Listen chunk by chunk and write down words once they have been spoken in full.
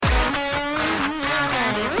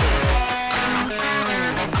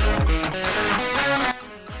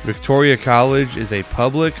Victoria College is a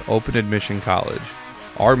public, open admission college.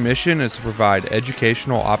 Our mission is to provide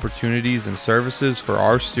educational opportunities and services for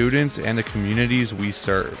our students and the communities we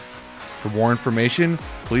serve. For more information,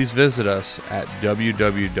 please visit us at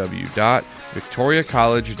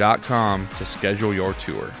www.victoriacollege.com to schedule your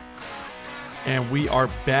tour. And we are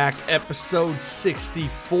back, episode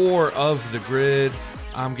 64 of The Grid.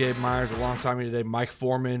 I'm Gabe Myers. Alongside me today, Mike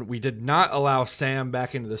Foreman. We did not allow Sam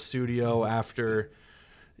back into the studio after...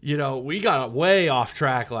 we got way off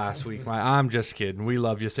track last week. I'm just kidding. We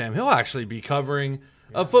love you, Sam. He'll actually be covering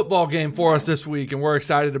a football game for us this week, and we're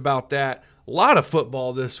excited about that. A lot of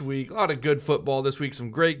football this week, a lot of good football this week, some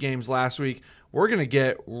great games last week. We're going to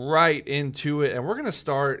get right into it, and we're going to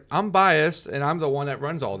start. I'm biased, and I'm the one that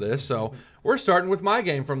runs all this, so we're starting with my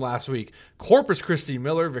game from last week. Corpus Christi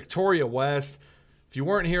Miller, Victoria West. If you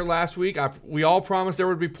weren't here last week, we all promised there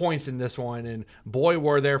would be points in this one, and boy,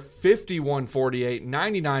 were there. 51-48,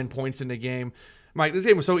 99 points in the game. Mike, this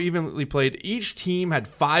game was so evenly played. Each team had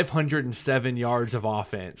 507 yards of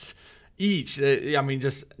offense. Each.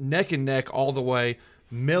 Just neck and neck all the way.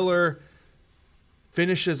 Miller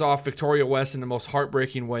finishes off Victoria West in the most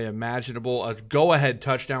heartbreaking way imaginable. A go-ahead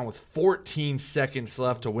touchdown with 14 seconds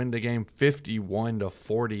left to win the game,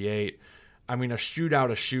 51-48. A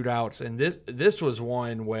shootout of shootouts, and this was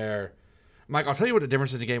one where, Mike, I'll tell you what the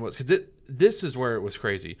difference in the game was, because this is where it was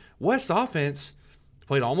crazy. West's offense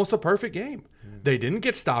played almost a perfect game. They didn't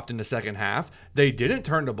get stopped in the second half. They didn't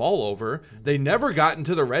turn the ball over. They never got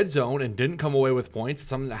into the red zone and didn't come away with points.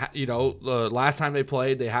 The last time they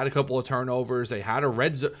played, they had a couple of turnovers. They had a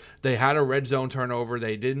red zone turnover.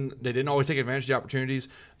 They didn't always take advantage of the opportunities.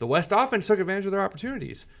 The West offense took advantage of their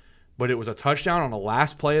opportunities. But it was a touchdown on the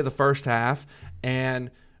last play of the first half, and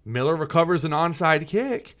Miller recovers an onside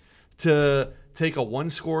kick to take a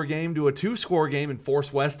one-score game to a two-score game and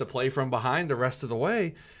force West to play from behind the rest of the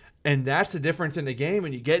way. And that's the difference in the game.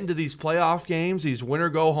 And you get into these playoff games, these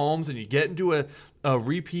winner-go-homes, and you get into a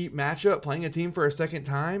repeat matchup playing a team for a second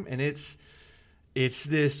time, and it's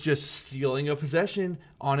this just stealing a possession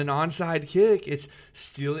on an onside kick. It's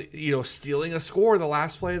stealing a score the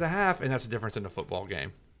last play of the half, and that's the difference in a football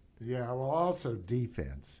game. Yeah, well, also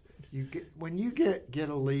defense. When you get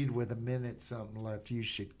a lead with a minute something left, you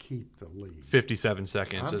should keep the lead. 57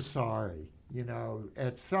 seconds. I'm sorry.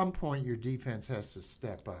 At some point your defense has to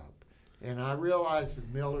step up. And I realize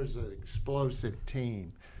that Miller's an explosive team,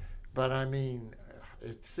 but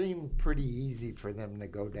it seemed pretty easy for them to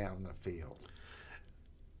go down the field.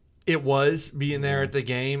 It was being there at the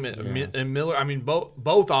game, and Miller.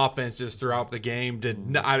 Both offenses throughout the game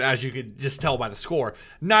did, as you could just tell by the score.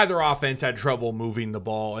 Neither offense had trouble moving the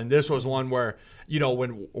ball, and this was one where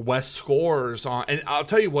when West scores on, and I'll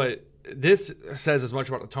tell you what, this says as much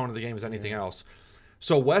about the tone of the game as anything else.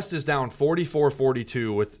 So West is down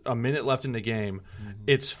 44-42 with a minute left in the game. Mm-hmm.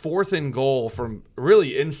 It's 4th and goal from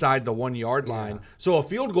really inside the 1 yard line. So a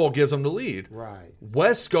field goal gives them the lead. Right.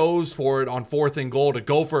 West goes for it on 4th and goal to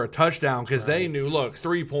go for a touchdown because they knew, look,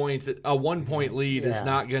 3 points, a 1 point lead is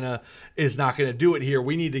not gonna do it here.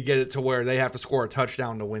 We need to get it to where they have to score a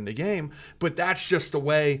touchdown to win the game. But that's just the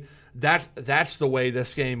way that's the way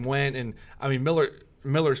this game went. And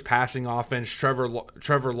Miller's passing offense,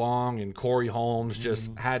 Trevor Long and Corey Holmes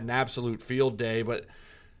just had an absolute field day. But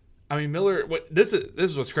Miller, this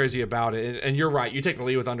is what's crazy about it. And you're right. You take the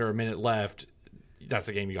lead with under a minute left. That's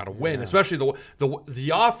a game you got to win. Especially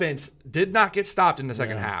the offense did not get stopped in the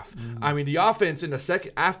second half. Mm-hmm. The offense in the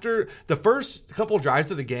second, after the first couple drives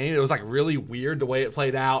of the game, it was like really weird the way it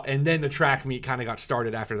played out. And then the track meet kind of got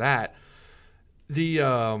started after that. The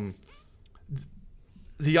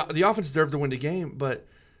offense deserved to win the game, but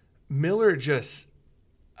Miller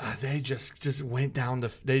they just went down the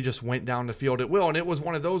field at will, and it was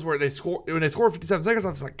one of those where when they scored 57 seconds, I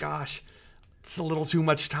was like, gosh, it's a little too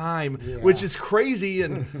much time, which is crazy.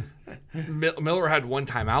 And Miller had one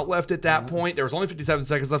timeout left at that point. There was only 57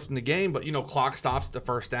 seconds left in the game, but clock stops at the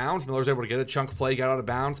first downs. Miller's able to get a chunk play, get out of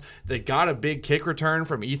bounds. They got a big kick return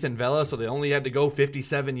from Ethan Vela, so they only had to go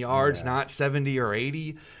 57 yards, not 70 or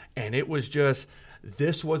 80, and it was just.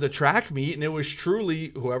 This was a track meet, and it was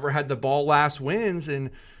truly whoever had the ball last wins,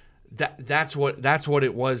 and that's what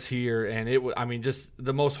it was here. And it was, just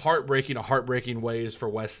the most heartbreaking ways for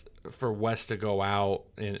West to go out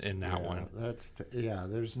in that one.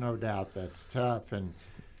 There's no doubt that's tough. And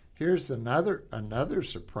here's another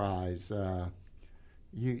surprise.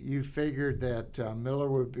 You figured that Miller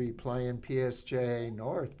would be playing PSJ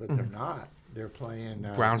North, but they're not. They're playing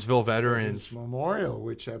Brownsville Veterans Memorial,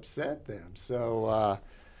 which upset them. So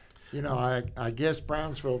You know, I guess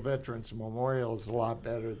Brownsville Veterans Memorial is a lot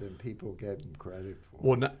better than people give them credit for.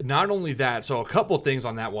 Well, not only that, so a couple things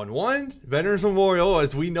on that one. One, Veterans Memorial,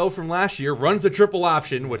 as we know from last year, runs the triple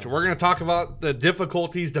option, which we're going to talk about the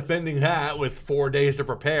difficulties defending that with 4 days to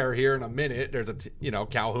prepare here in a minute. There's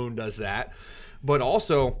Calhoun does that. But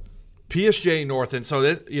also, PSJ North, and so,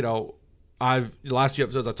 last few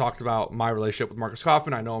episodes I talked about my relationship with Marcus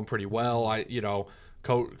Kaufman. I know him pretty well.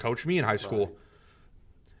 Coached me in high school. Right.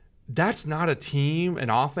 That's not a team, an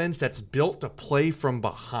offense that's built to play from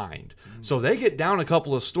behind. So they get down a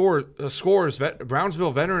couple of scores.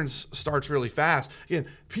 Brownsville Veterans starts really fast. Again,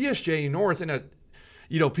 PSJ North,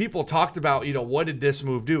 people talked about, what did this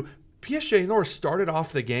move do? PSJ North started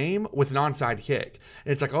off the game with an onside kick.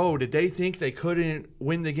 And it's like, oh, did they think they couldn't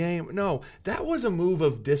win the game? No, that was a move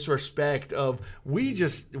of disrespect of we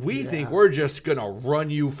think we're just going to run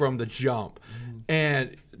you from the jump.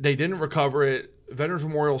 And they didn't recover it. Veterans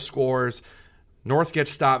Memorial scores. North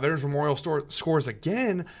gets stopped. Veterans Memorial scores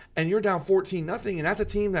again, and you're down 14-0. And that's a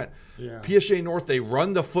team that PSJ North, they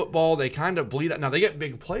run the football. They kind of bleed out. Now, they get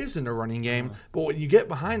big plays in the running game, but when you get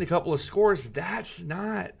behind a couple of scores, that's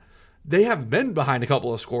not – they haven't been behind a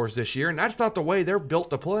couple of scores this year, and that's not the way they're built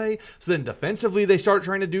to play. So then defensively, they start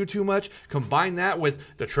trying to do too much. Combine that with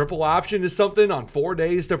the triple option is something on 4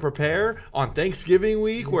 days to prepare on Thanksgiving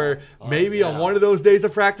week, where maybe on one of those days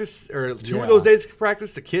of practice or two of those days of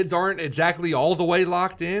practice, the kids aren't exactly all the way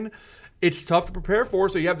locked in. It's tough to prepare for,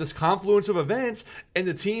 so you have this confluence of events, and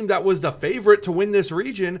the team that was the favorite to win this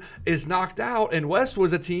region is knocked out, and West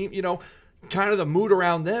was a team, kind of the mood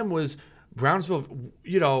around them was – Brownsville,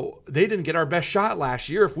 they didn't get our best shot last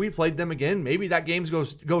year. If we played them again, maybe that game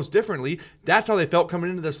goes differently. That's how they felt coming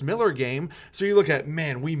into this Miller game. So you look at,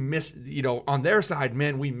 man, we missed, on their side,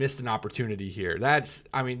 man, we missed an opportunity here. That's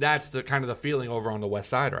the kind of the feeling over on the west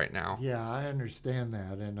side right now. Yeah, I understand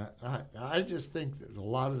that. And I just think that a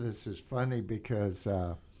lot of this is funny because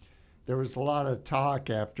there was a lot of talk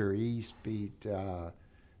after East beat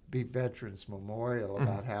Veterans Memorial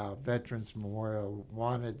about how Veterans Memorial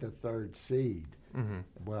wanted the third seed.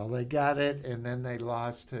 Well, they got it, and then they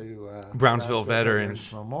lost to Brownsville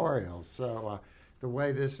Veterans Memorial. So the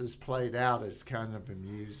way this is played out is kind of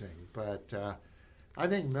amusing. But I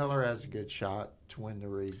think Miller has a good shot to win the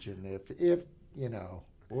region if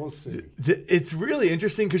we'll see. It's really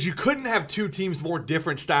interesting because you couldn't have two teams more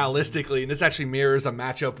different stylistically, and this actually mirrors a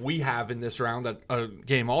matchup we have in this round, a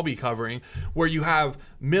game I'll be covering, where you have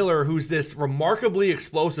Miller, who's this remarkably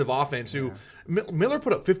explosive offense, who Miller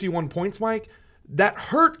put up 51 points, Mike. That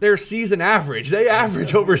hurt their season average. They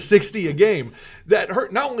average over 60 a game. That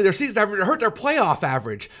hurt not only their season average, it hurt their playoff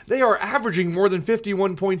average. They are averaging more than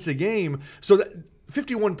 51 points a game. So that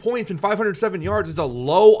 51 points and 507 yards is a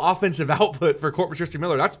low offensive output for Corpus Christi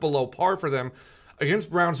Miller. That's below par for them against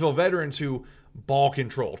Brownsville Veterans, who ball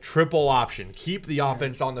control, triple option, keep the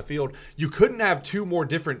offense on the field. You couldn't have two more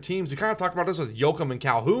different teams. We kind of talked about this with Yoakum and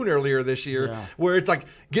Calhoun earlier this year, where it's like,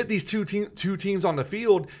 get these two teams on the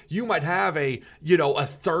field. You might have a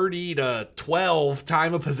 30 to 12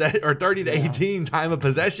 time of possession or 30 to 18 time of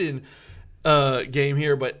possession game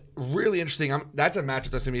here, but really interesting. That's a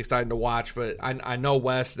matchup that's gonna be exciting to watch. But I know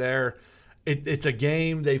West there. It's a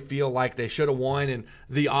game they feel like they should have won, and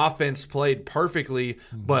the offense played perfectly,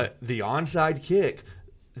 but the onside kick,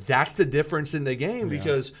 that's the difference in the game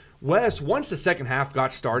because West, once the second half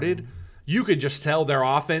got started, you could just tell their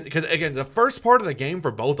offense, because again, the first part of the game for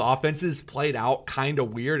both offenses played out kind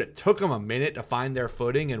of weird. It took them a minute to find their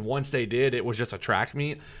footing, and once they did, it was just a track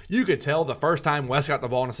meet. You could tell the first time West got the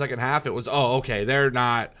ball in the second half, it was, okay, they're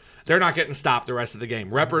not getting stopped the rest of the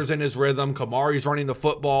game. Repper's in his rhythm. Kamari's running the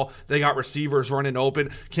football. They got receivers running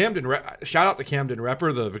open. Shout out to Camden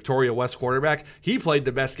Repper, the Victoria West quarterback. He played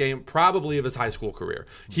the best game probably of his high school career.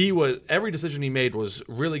 Every decision he made was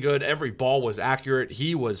really good. Every ball was accurate.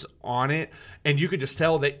 He was on it. And you could just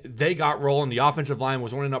tell they got rolling. The offensive line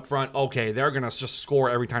was running up front. Okay, they're going to just score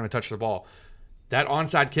every time they touch the ball. That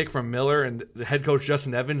onside kick from Miller and the head coach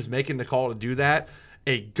Justin Evans making the call to do that,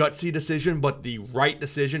 a gutsy decision, but the right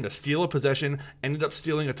decision to steal a possession, ended up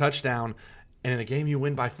stealing a touchdown, and in a game you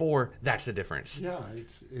win by 4, that's the difference. Yeah,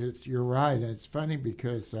 it's you're right. It's funny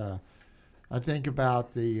because I think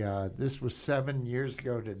about this was 7 years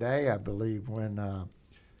ago today, I believe, when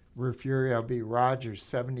Refugio beat Rogers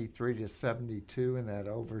 73-72 in that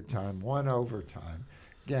one overtime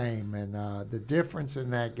game, and the difference in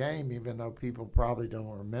that game, even though people probably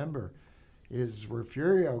don't remember, is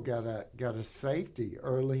Refugio got a safety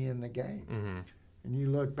early in the game. And you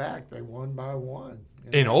look back, they won by 1.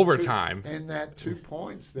 In overtime. And that 2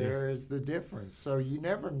 points there is the difference. So you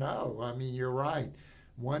never know. I mean, you're right.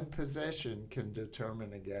 one possession can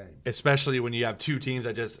determine a game. Especially when you have two teams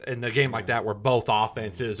that just in a game like that where both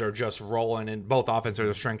offenses are just rolling and both offenses are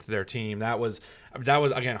the strength of their team. That was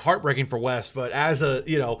again heartbreaking for West. But as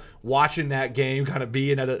watching that game, kind of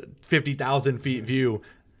being at a 50,000 feet view,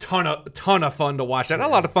 ton of fun to watch. I had a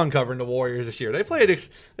lot of fun covering the Warriors this year. They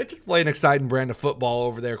just play an exciting brand of football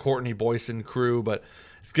over there, Courtney Boyce and crew. But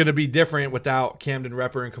it's going to be different without Camden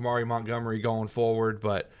Repper and Kamari Montgomery going forward.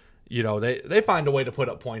 But they find a way to put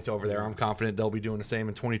up points over there. I'm confident they'll be doing the same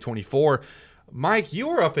in 2024. Mike, you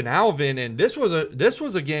were up in Alvin, and this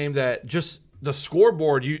was a game that just the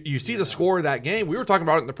scoreboard. You see the score of that game. We were talking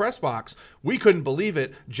about it in the press box. We couldn't believe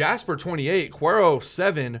it. Jasper 28, Cuero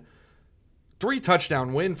 7.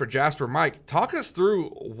 3-touchdown win for Jasper. Mike, talk us through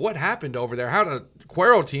what happened over there. How the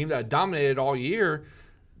Cuero team that dominated all year,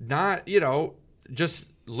 not just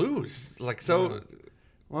lose like so.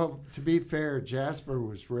 Well, to be fair, Jasper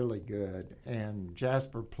was really good, and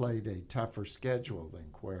Jasper played a tougher schedule than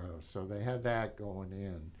Cuero, so they had that going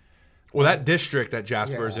in. Well, that district that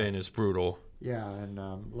Jasper's in is brutal. Yeah, and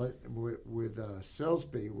with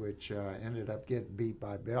Silsbee, which ended up getting beat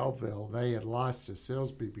by Belleville, they had lost to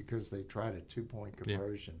Silsbee because they tried a 2-point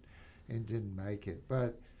conversion and didn't make it.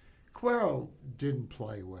 But Cuero didn't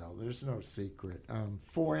play well. There's no secret.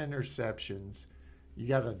 4 interceptions. You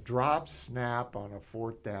got a drop snap on a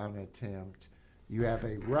 4th down attempt. You have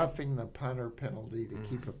a roughing the punter penalty to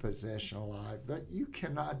keep a possession alive. You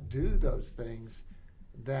cannot do those things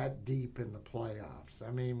that deep in the playoffs.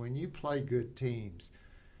 I mean, when you play good teams,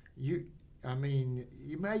 you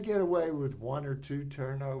may get away with 1 or 2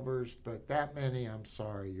 turnovers, but that many, I'm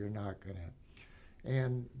sorry, you're not going to.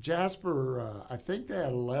 And Jasper, I think they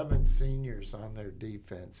had 11 seniors on their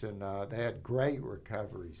defense, and they had great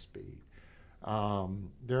recovery speed.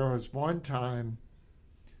 There was one time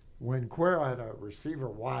when Cuero had a receiver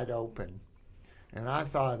wide open, and I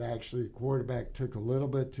thought actually the quarterback took a little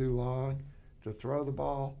bit too long to throw the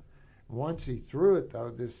ball. Once he threw it,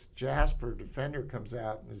 though, this Jasper defender comes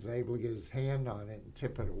out and is able to get his hand on it and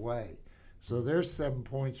tip it away. So there's 7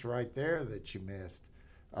 points right there that you missed.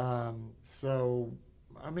 Off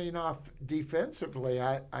defensively,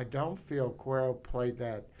 I don't feel Cuero played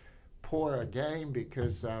that poor a game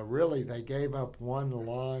because really they gave up one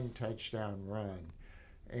long touchdown run.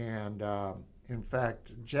 And, in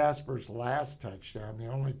fact, Jasper's last touchdown, the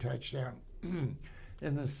only touchdown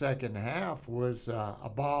in the second half, was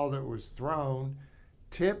a ball that was thrown,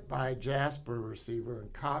 tipped by a Jasper receiver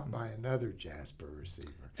and caught by another Jasper receiver.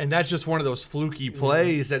 And that's just one of those fluky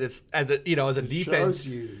plays that it's as a it defense shows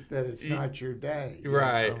you that it's not your day,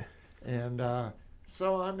 right? And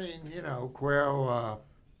Cuero,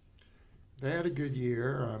 they had a good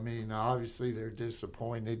year. I mean, obviously they're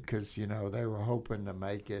disappointed because they were hoping to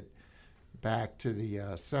make it back to the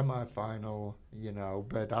semifinal.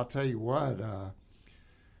 But I'll tell you what.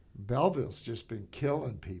 Belleville's just been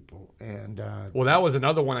killing people, and that was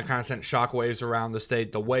another one that kind of sent shockwaves around the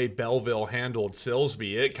state. The way Belleville handled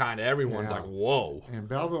Silsbee, it kind of everyone's like, "Whoa!" And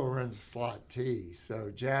Belleville runs slot T,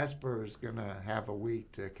 so Jasper is going to have a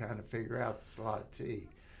week to kind of figure out the slot T.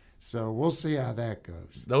 So we'll see how that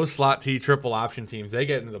goes. Those slot T triple option teams, they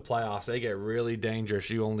get into the playoffs, they get really dangerous.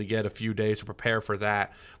 You only get a few days to prepare for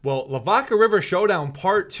that. Well, Lavaca River Showdown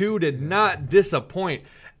Part 2 did not disappoint.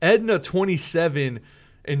 Edna 27.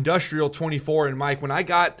 Industrial 24. And Mike, when I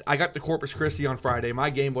got to Corpus Christi on Friday,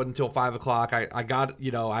 my game wasn't until 5 o'clock. I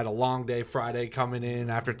had a long day Friday coming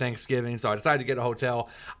in after Thanksgiving, so I decided to get a hotel.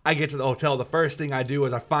 I get to the hotel. The first thing I do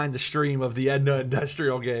is I find the stream of the Edna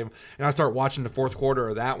Industrial game, and I start watching the fourth quarter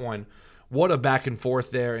of that one. What a back and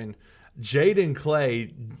forth there. And Jaden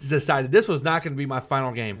Clay decided this was not going to be my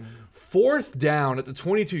final game. 4th down at the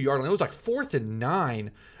 22-yard line. It was like 4th and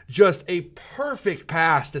 9. Just a perfect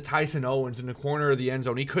pass to Tyson Owens in the corner of the end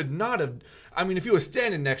zone. He could not have, if he was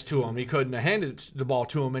standing next to him, he couldn't have handed the ball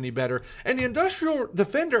to him any better. And the Industrial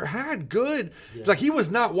defender had good, it's like he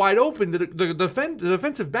was not wide open. The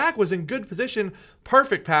defensive back was in good position.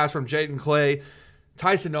 Perfect pass from Jaden Clay.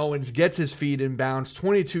 Tyson Owens gets his feet in bounds.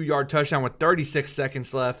 22-yard touchdown with 36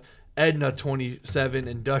 seconds left. Edna 27,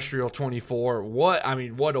 Industrial 24. What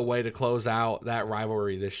a way to close out that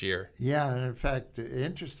rivalry this year. Yeah, and in fact, the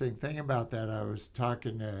interesting thing about that, I was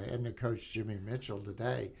talking to Edna coach Jimmy Mitchell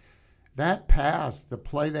today. That pass, the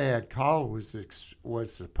play they had called was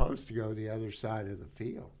supposed to go the other side of the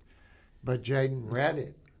field, but Jaden read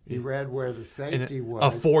it. He read where the safety was.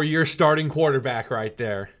 A 4-year starting quarterback right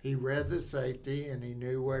there. He read the safety, and he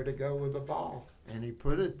knew where to go with the ball, and he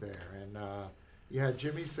put it there. And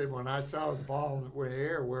Jimmy said, when I saw the ball in the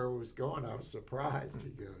air where it was going, I was surprised, he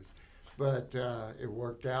goes. but it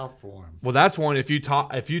worked out for him. Well, that's one. If you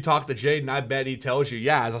talk to Jaden, I bet he tells you,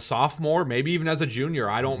 yeah, as a sophomore, maybe even as a junior,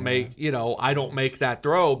 I don't make that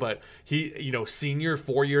throw. But he, senior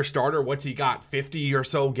 4-year starter, what's he got? 50 or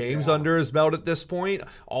so games under his belt at this point.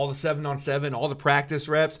 All the 7-on-7, all the practice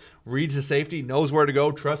reps, reads the safety, knows where to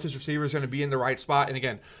go, trusts his receiver's going to be in the right spot. And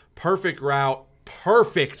again, perfect route,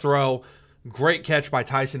 perfect throw, great catch by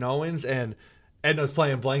Tyson Owens, and Edna's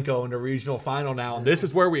playing Blanco in the regional final now, and this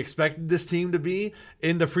is where we expected this team to be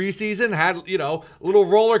in the preseason. Had, a little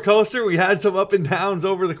roller coaster. We had some up and downs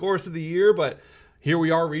over the course of the year, but here we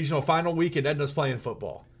are, regional final week, and Edna's playing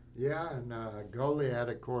football. Yeah, and Goliad,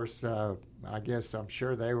 of course, I guess I'm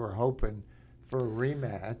sure they were hoping for a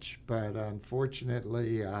rematch, but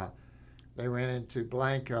unfortunately they ran into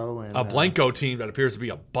Blanco. And a Blanco team that appears to be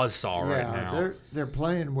a buzzsaw right now. They're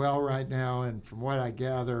playing well right now, and from what I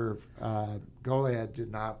gather, Goliad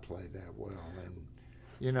did not play that well. And,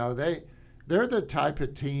 they're the type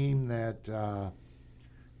of team that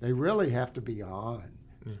they really have to be on,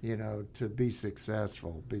 to be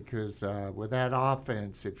successful, because with that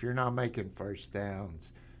offense, if you're not making first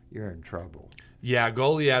downs, you're in trouble. Yeah,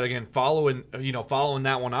 Goliad again following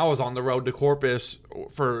that one. I was on the road to Corpus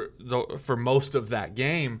for most of that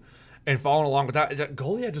game, and following along with that,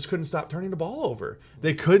 Goliad just couldn't stop turning the ball over.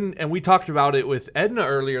 They couldn't, and we talked about it with Edna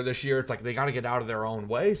earlier this year. It's like they got to get out of their own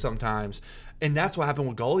way sometimes, and that's what happened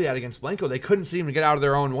with Goliad against Blanco. They couldn't seem to get out of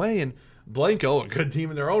their own way, and Blanco, a good team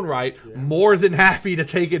in their own right, more than happy to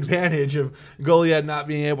take advantage of Goliad not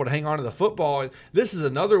being able to hang on to the football. This is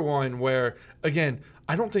another one where, again,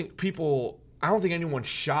 I don't think anyone's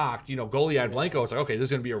shocked. Goliad Blanco, it's like, okay, this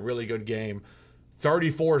is going to be a really good game.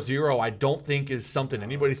 34-0, I don't think is something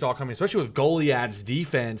anybody saw coming, especially with Goliad's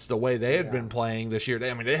defense, the way they had been playing this year.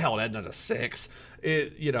 They held Edna to 6.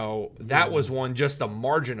 That was one, just the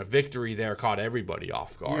margin of victory there caught everybody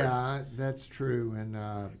off guard. Yeah, that's true. And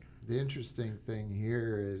the interesting thing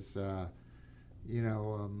here is, I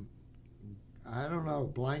don't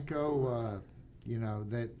know, Blanco,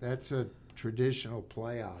 that's a traditional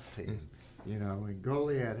playoff team. And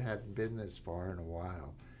Goliad hadn't been this far in a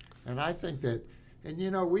while. And I think that, and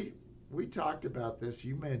we talked about this,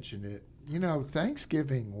 you mentioned it,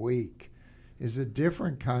 Thanksgiving week is a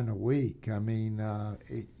different kind of week. I mean,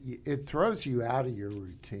 it throws you out of your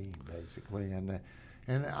routine, basically. And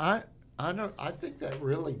I think that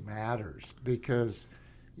really matters because,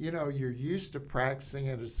 you're used to practicing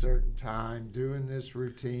at a certain time, doing this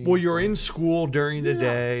routine. Well, you're in school during the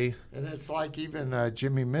day. And it's like even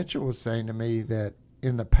Jimmy Mitchell was saying to me that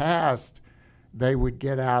in the past they would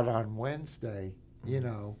get out on Wednesday,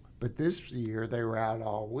 but this year they were out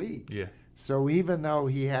all week. Yeah. So even though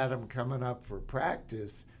he had them coming up for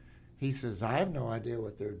practice, he says, I have no idea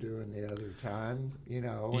what they're doing the other time,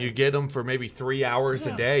 You get them for maybe 3 hours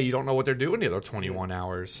a day. You don't know what they're doing the other 21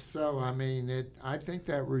 hours. So, I think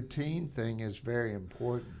that routine thing is very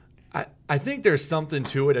important. I think there's something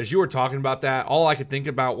to it. As you were talking about that, all I could think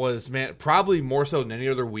about was, man, probably more so than any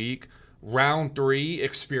other week, round 3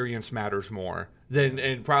 experience matters more than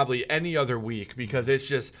in probably any other week, because it's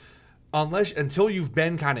just until you've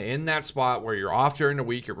been kind of in that spot where you're off during the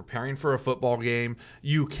week, you're preparing for a football game,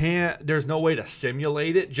 there's no way to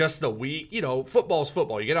simulate it. Just the week, football's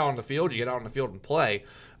football. You get out on the field, and play.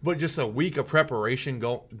 But just a week of preparation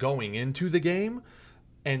going into the game,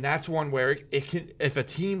 and that's one where it can, if a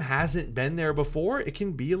team hasn't been there before, it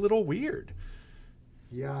can be a little weird.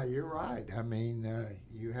 Yeah, you're right.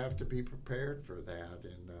 You have to be prepared for that.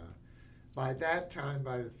 And by that time,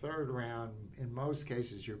 by the third round, in most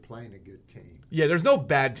cases, you're playing a good team. Yeah, there's no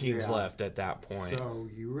bad teams left at that point. So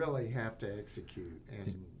you really have to execute.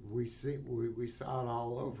 And we saw it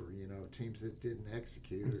all over. Teams that didn't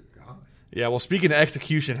execute are gone. Yeah, well, speaking of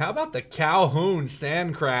execution, how about the Calhoun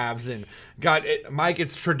Sand Crabs? And Mike,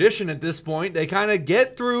 it's tradition at this point. They kind of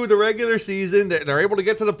get through the regular season. They're able to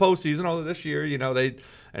get to the postseason. Although this year, they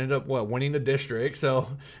ended up winning the district, so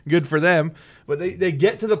good for them. But they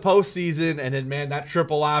get to the postseason, and then, man, that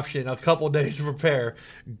triple option, a couple days to prepare.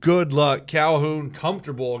 Good luck. Calhoun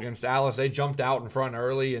comfortable against Alice. They jumped out in front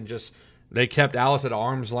early and they kept Alice at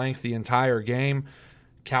arm's length the entire game.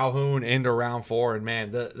 Calhoun into round 4, and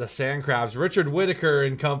man, the Sand Crabs, Richard Whitaker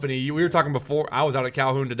and company. We were talking before. I was out at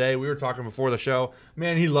Calhoun today. We were talking before the show.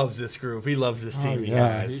 Man, he loves this group. He loves this team. He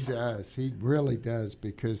does. He really does,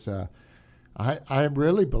 because I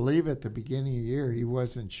really believe at the beginning of the year he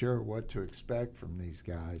wasn't sure what to expect from these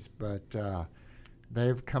guys, but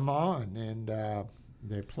they've come on and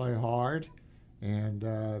they play hard, and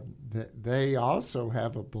they also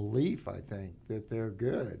have a belief, I think, that they're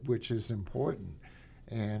good, which is important.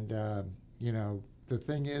 And, the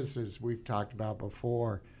thing is we've talked about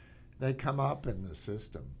before, they come up in the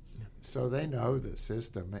system. So they know the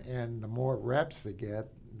system, and the more reps they get,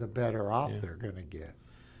 the better off they're going to get.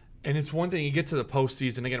 And it's one thing you get to the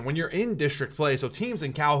postseason, again, when you're in district play, so teams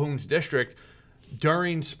in Calhoun's district,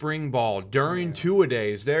 during spring ball, during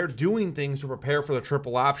two-a-days, they're doing things to prepare for the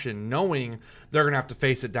triple option, knowing they're going to have to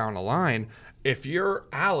face it down the line. If you're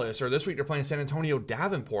Alice, or this week they're playing San Antonio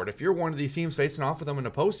Davenport, if you're one of these teams facing off with them in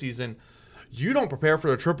the postseason, you don't prepare for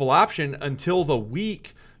the triple option until the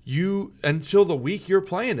week you're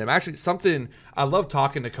playing them. Actually, something I love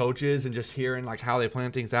talking to coaches and just hearing like how they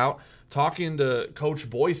plan things out. Talking to Coach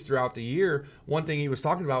Boyce throughout the year, one thing he was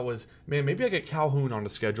talking about was, man, maybe I get Calhoun on the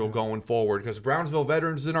schedule going forward because Brownsville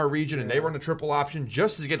veterans in our region and they run a triple option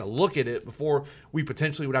just to get a look at it before we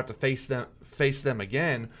potentially would have to face them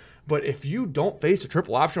again. But if you don't face a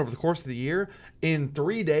triple option over the course of the year, in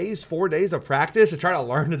 3 days, 4 days of practice to try to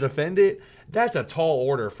learn to defend it, that's a tall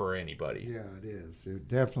order for anybody. Yeah, it is. It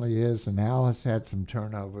definitely is. And Alice had some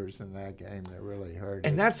turnovers in that game that really hurt.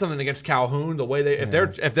 And that's something against Calhoun. The way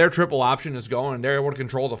if their triple option is going and they're able to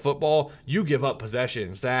control the football, you give up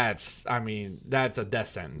possessions. That's a death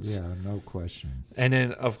sentence. Yeah, no question. And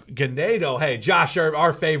then of Ganado, hey, Josh Irvin,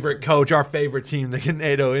 our favorite coach, our favorite team, the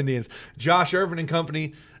Ganado Indians, Josh Irvin and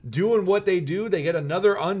company, doing what they do. They get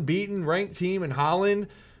another unbeaten ranked team in Holland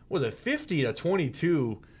with a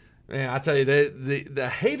 50-22. Man, I tell you, the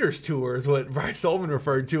haters tour is what Bryce Ullman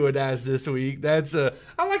referred to it as this week. That's I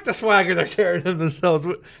like the swagger they're carrying themselves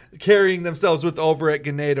with over at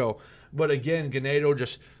Ganado. But again, Ganado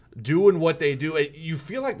just doing what they do. You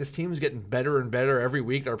feel like this team is getting better and better every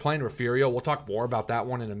week. They're playing Refugio. We'll talk more about that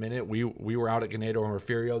one in a minute. We were out at Ganado and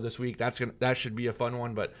Refugio this week. That should be a fun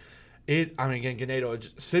one, but. Again, Ganado,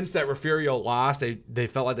 since that Refugio lost, they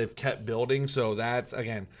felt like they've kept building. So that's,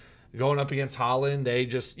 again, going up against Holland, they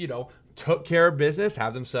just, took care of business,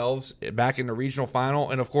 have themselves back in the regional final.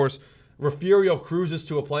 And, of course, Refugio cruises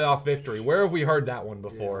to a playoff victory. Where have we heard that one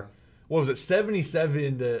before? Yeah. What was it,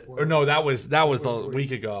 77 or no, that was a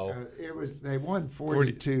week ago. They won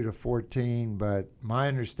 42-14, but my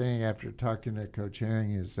understanding after talking to Coach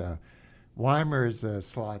Herring is Weimer is a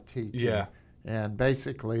slot teacher. Yeah. And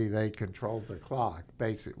basically, they controlled the clock,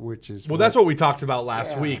 which is that's what we talked about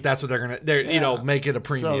last week. That's what they're make it a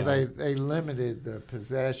premium. So they limited the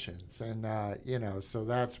possessions, and so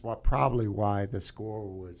that's probably why the score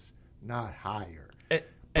was not higher.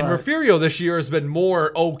 And Refugio this year has been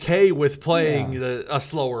more okay with playing a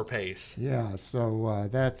slower pace. Yeah, so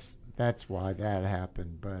that's why that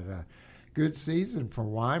happened, but. Good season for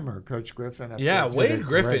Weimer, Coach Griffin. Wade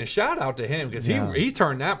Griffin. Shout out to him because he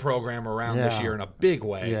turned that program around this year in a big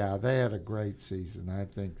way. Yeah, they had a great season. I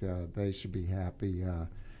think they should be happy.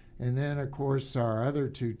 And then, of course, our other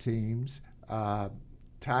two teams,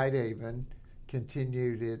 Tidehaven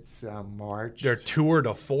continued its march. Their tour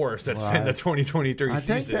de force that's been the 2023 season. I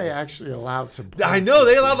think they actually allowed some points. I know,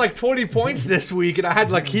 they allowed like 20 points this week, and I had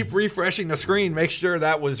to keep refreshing the screen, make sure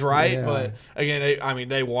that was right. Yeah. But, again,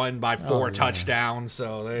 they won by 4 touchdowns.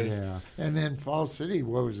 So And then Fall City,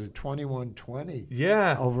 what was it, 21-20?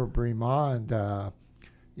 Yeah. Over Bremond.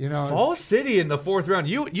 Fall City in the 4th round.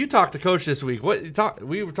 You talked to Coach this week.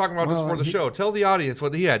 We were talking about this before the show. Tell the audience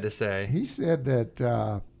what he had to say. He said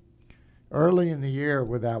that early in the year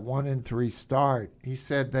with that 1-3 start, he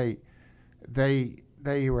said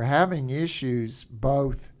they were having issues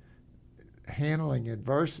both handling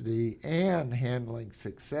adversity and handling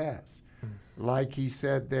success. Like he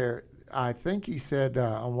said I think he said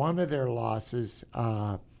on one of their losses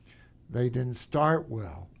they didn't start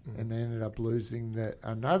well, and they ended up losing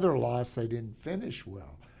another loss. They didn't finish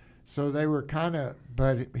well. So they were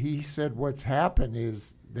but he said what's happened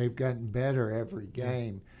is they've gotten better every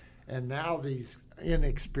game. And now these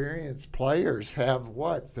inexperienced players have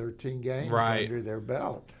 13 games under their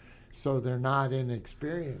belt, so they're not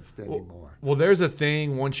inexperienced anymore. Well, there's a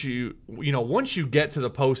thing once you get to the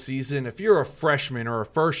postseason. If you're a freshman or a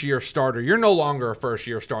first-year starter, you're no longer a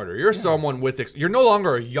first-year starter. You're someone you're no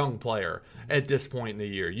longer a young player at this point in the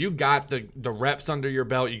year. You got the reps under your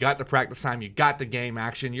belt. You got the practice time. You got the game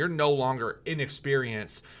action. You're no longer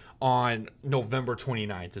inexperienced on November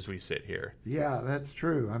 29th as we sit here. Yeah, that's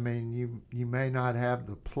true. I mean, you may not have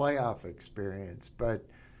the playoff experience, but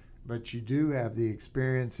you do have the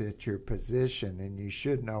experience at your position, and you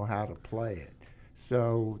should know how to play it.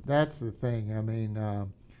 So that's the thing. I mean,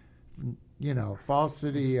 Fall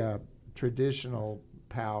City, traditional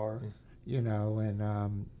power,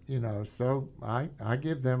 so I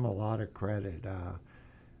give them a lot of credit.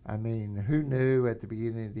 I mean, who knew at the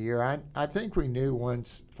beginning of the year? I think we knew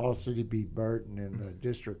once Fall City beat Burton in the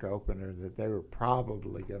district opener that they were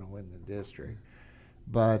probably going to win the district.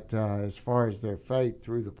 But as far as their fate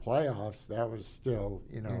through the playoffs, that was still,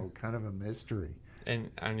 kind of a mystery.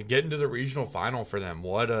 And getting to the regional final for them,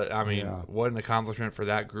 what an accomplishment for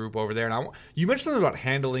that group over there. And you mentioned something about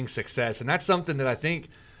handling success, and that's something that I think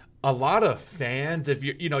a lot of fans, if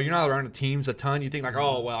you're not around the teams a ton, you think like,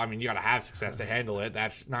 oh well, you got to have success to handle it.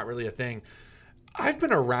 That's not really a thing. I've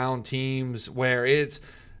been around teams where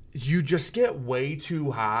you just get way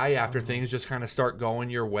too high after things just kind of start going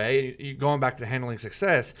your way. Going back to handling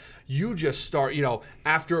success, you just start,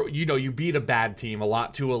 after, you beat a bad team a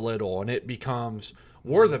lot to a little, and it becomes,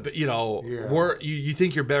 you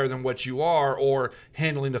think you're better than what you are, or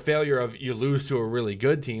handling the failure of you lose to a really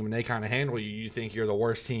good team and they kind of handle you. You think you're the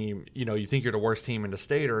worst team, you think you're the worst team in the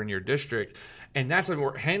state or in your district. And that's when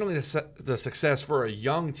we're handling the success for a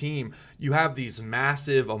young team. You have these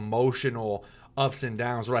massive emotional ups and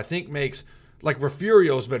downs, what I think makes, like,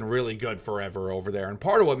 Refugio's been really good forever over there, and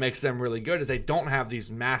part of what makes them really good is they don't have these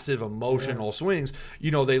massive emotional swings.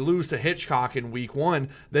 They lose to Hitchcock in week 1,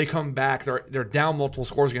 they come back, they're down multiple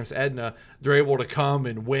scores against Edna, they're able to come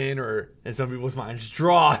and win, or in some people's minds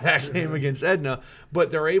draw that game against Edna,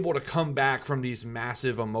 but they're able to come back from these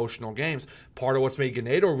massive emotional games. Part of what's made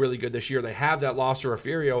Ganado really good this year, they have that loss to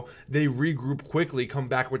Refugio, they regroup quickly, come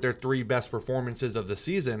back with their 3 best performances of the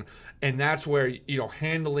season, and that's where,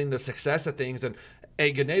 handling the success of things. And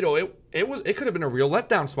Ganado, it could have been a real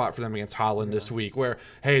letdown spot for them against Holland this week, where,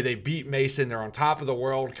 hey, they beat Mason, they're on top of the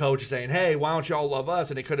world, coach is saying, hey, why don't y'all love us?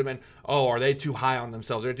 And it could have been, oh, are they too high on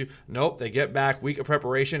themselves? Nope, they get back, week of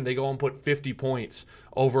preparation, they go and put 50 points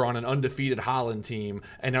over on an undefeated Holland team,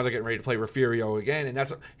 and now they're getting ready to play Refugio again. And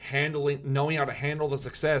that's knowing how to handle the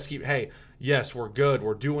success. Yes, we're good,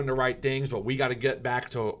 we're doing the right things, but we got to get back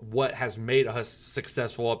to what has made us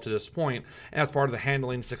successful up to this point. And that's part of the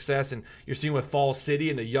handling success. And you're seeing with Falls City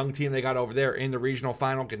and the young team they got over there in the regional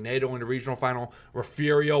final, Ganado in the regional final,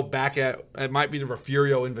 Refugio back at, it might be the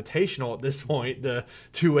Refugio Invitational at this point, the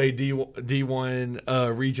 2A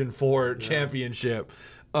D1 Region 4 championship.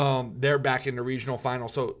 They're back in the regional final.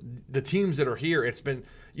 So the teams that are here, it's been,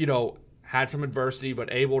 had some adversity, but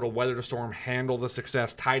able to weather the storm, handle the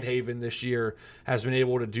success. Tidehaven this year has been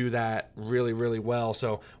able to do that really, really well.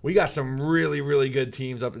 So we got some really, really good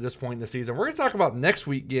teams up at this point in the season. We're going to talk about next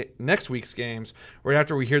week's games right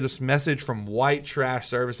after we hear this message from White Trash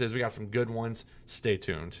Services. We got some good ones. Stay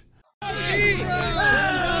tuned.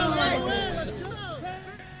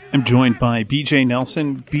 I'm joined by BJ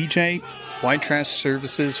Nelson. BJ, White Trash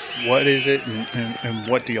Services, what is it and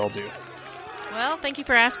what do y'all do? Well, thank you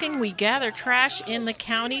for asking. We gather trash in the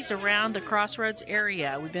counties around the Crossroads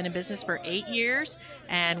area. We've been in business for 8 years,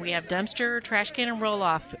 and we have dumpster, trash can, and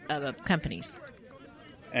roll-off companies.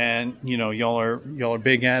 And y'all are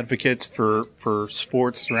big advocates for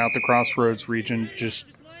sports throughout the Crossroads region. Just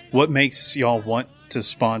what makes y'all want to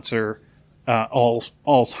sponsor all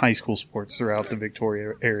high school sports throughout the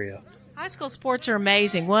Victoria area? High school sports are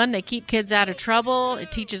amazing. One, they keep kids out of trouble.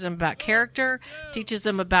 It teaches them about character, teaches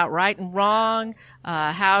them about right and wrong,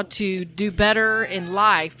 how to do better in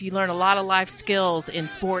life. You learn a lot of life skills in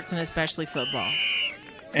sports and especially football.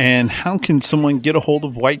 And how can someone get a hold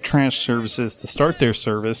of White Trash Services to start their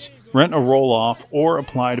service, rent a roll-off, or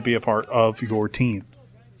apply to be a part of your team?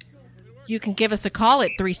 You can give us a call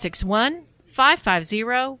at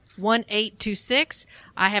 361-550-1826.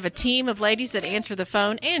 I have a team of ladies that answer the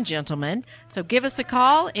phone and gentlemen. So give us a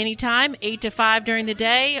call anytime, 8 to 5 during the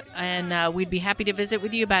day, and we'd be happy to visit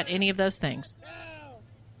with you about any of those things.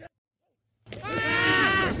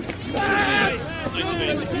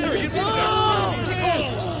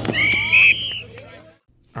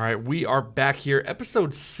 All right, we are back here,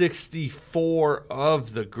 episode 64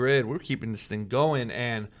 of The Grid. We're keeping this thing going,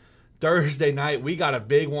 and Thursday night, we got a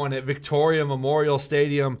big one at Victoria Memorial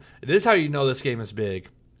Stadium. This is how you know this game is big.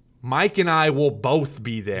 Mike and I will both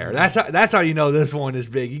be there. That's how you know this one is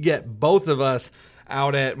big. You get both of us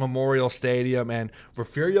out at Memorial Stadium, and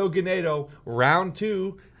Refugio Ganado, round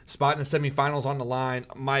 2, spot in the semifinals on the line.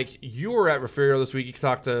 Mike, you were at Refugio this week. You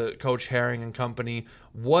talked to Coach Herring and company.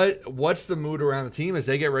 What's the mood around the team as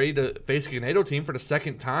they get ready to face a Ganado team for the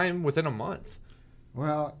second time within a month?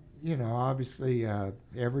 Well, obviously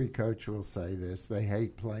every coach will say this. They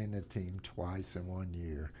hate playing a team twice in 1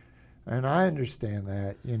 year. And I understand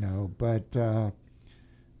that, but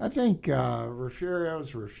I think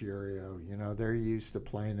Refugio's Refugio. They're used to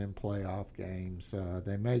playing in playoff games.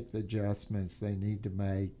 They make the adjustments they need to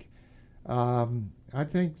make. I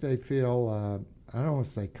think they feel, I don't want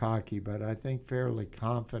to say cocky, but I think fairly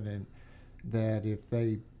confident that if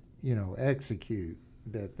they, execute,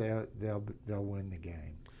 that they'll win the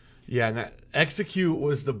game. Yeah, and that execute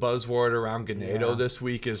was the buzzword around Ganado this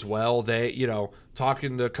week as well. They,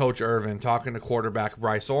 talking to Coach Irvin, talking to quarterback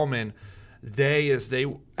Bryce Ullman, as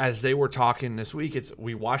they were talking this week,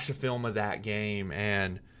 we watched the film of that game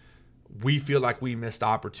and we feel like we missed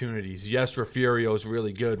opportunities. Yes, Refugio is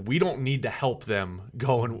really good. We don't need to help them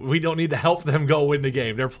go win the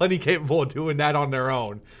game. They're plenty capable of doing that on their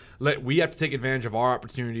own. We have to take advantage of our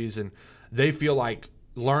opportunities, and they feel like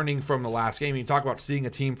learning from the last game. You talk about seeing a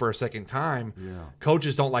team for a second time. Yeah.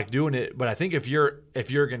 Coaches don't like doing it, but I think if you're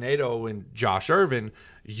Ganado and Josh Irvin,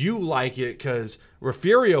 you like it because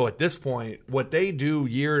Refugio at this point, what they do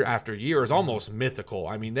year after year is almost mythical.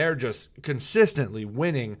 I mean, they're just consistently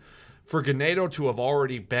winning. For Ganado to have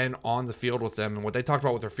already been on the field with them, and what they talked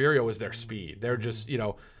about with Refugio is their speed. They're just,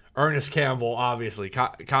 Ernest Campbell, obviously,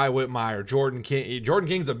 Kai Whitmire, Jordan King. Jordan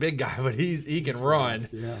King's a big guy, but he can run.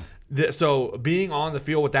 Yeah. So being on the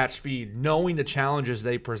field with that speed, knowing the challenges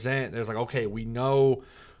they present, there's like, okay, we know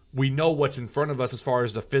what's in front of us as far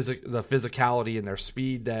as the physicality and their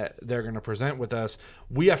speed that they're going to present with us.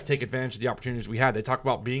 We have to take advantage of the opportunities we had. They talk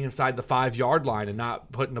about being inside the 5-yard line and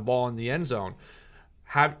not putting the ball in the end zone.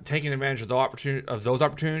 Taking advantage of those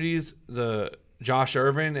opportunities, the Josh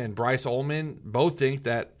Irvin and Bryce Ullman both think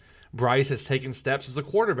that Bryce has taken steps as a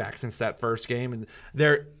quarterback since that first game, and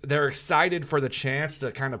they're excited for the chance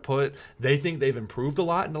to kind of they think they've improved a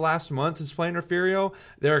lot in the last month since playing Refugio.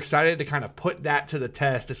 They're excited to kind of put that to the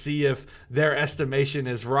test to see if their estimation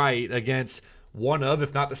is right against one of,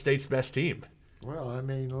 if not the state's best team. Well, I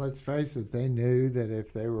mean, let's face it. They knew that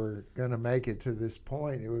if they were going to make it to this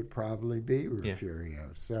point, it would probably be Refugio. Yeah.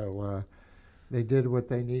 So they did what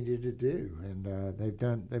they needed to do, and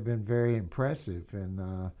they've been very impressive.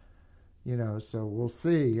 And so we'll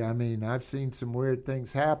see. I mean, I've seen some weird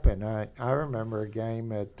things happen. I remember a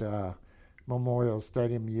game at Memorial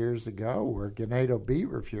Stadium years ago where Ganado beat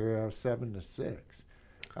Refugio 7-6.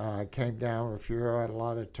 Came down. Refugio had a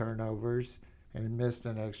lot of turnovers and missed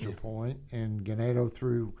an extra point, and Ganado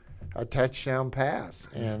threw a touchdown pass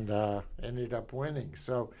and ended up winning.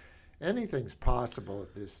 So anything's possible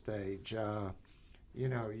at this stage. You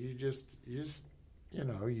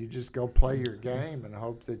just go play your game and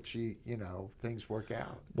hope that things work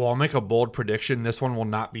out. Well, I'll make a bold prediction. This one will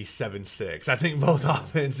not be 7-6. I think both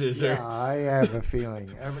offenses are. Yeah, I have a feeling.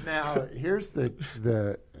 Now, here's the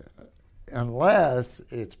unless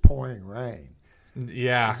it's pouring rain.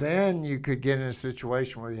 Yeah. Then you could get in a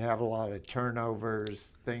situation where you have a lot of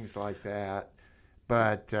turnovers, things like that.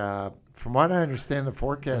 But from what I understand, the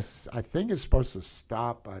forecast, I think, is supposed to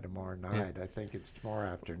stop by tomorrow night. Yeah. I think it's tomorrow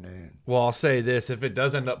afternoon. Well, I'll say this. If it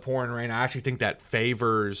does end up pouring rain, I actually think that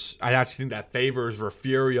favors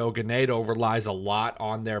Refugio. Ganado relies a lot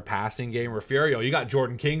on their passing game. Refugio, you got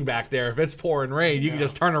Jordan King back there. If it's pouring rain, you can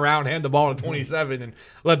just turn around, hand the ball to 27, and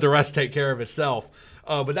let the rest take care of itself.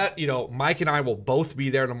 But that, Mike and I will both be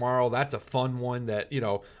there tomorrow. That's a fun one that,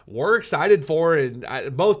 we're excited for, and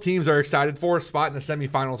both teams are excited for. A spot in the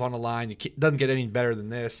semifinals on the line. It doesn't get any better than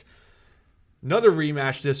this. Another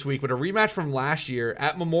rematch this week, but a rematch from last year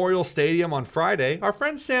at Memorial Stadium on Friday. Our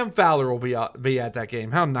friend Sam Fowler will be at that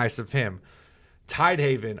game. How nice of him.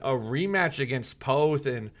 Tidehaven, a rematch against Poth,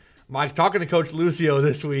 and Mike, talking to Coach Lucio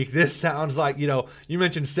this week, this sounds like, you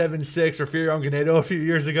mentioned 7-6 Refugio and Ganado a few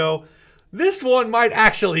years ago. This one might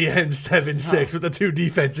actually end 7-6 with the two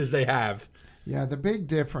defenses they have. Yeah, the big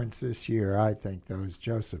difference this year, I think, though, is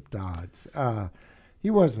Joseph Dodds. He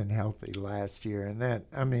wasn't healthy last year, and that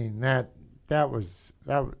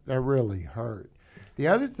really hurt. The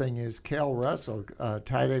other thing is Kel Russell,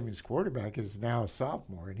 Tidehaven's quarterback, is now a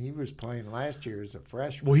sophomore, and he was playing last year as a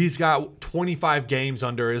freshman. Well, he's got 25 games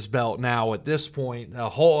under his belt now at this point, a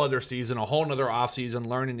whole other season, a whole other offseason,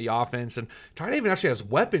 learning the offense. And Tidehaven actually has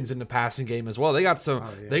weapons in the passing game as well. They got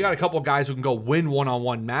They got a couple of guys who can go win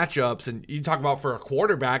one-on-one matchups. And you talk about for a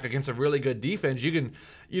quarterback against a really good defense, you can,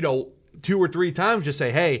 2 or 3 times just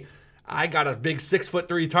say, hey, I got a big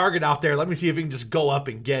 6'3" target out there. Let me see if we can just go up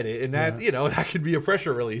and get it. And that, that could be a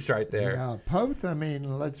pressure release right there. Yeah, Poth, I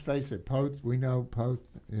mean, let's face it, we know Poth,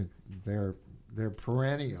 they're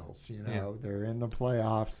perennials, They're in the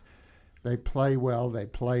playoffs. They play well. They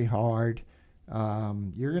play hard.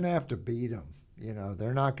 You're going to have to beat them.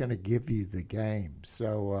 They're not going to give you the game.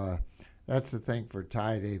 So that's the thing for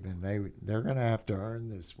Tidehaven. They're going to have to earn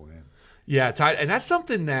this win. Yeah, and that's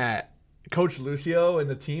something that Coach Lucio and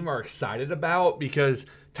the team are excited about because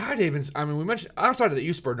Tidehaven's, I mean, we mentioned outside of the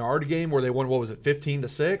East Bernard game where they won,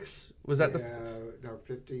 15-6? Was that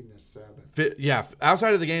 15-7. Yeah,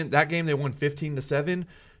 outside of that game they won 15-7.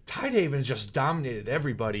 Tidehaven's just dominated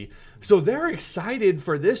everybody. So they're excited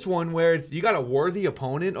for this one where you got a worthy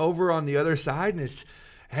opponent over on the other side, and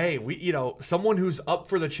hey, someone who's up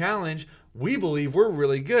for the challenge, we believe we're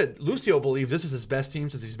really good. Lucio believes this is his best team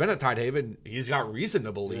since he's been at Tidehaven. He's got reason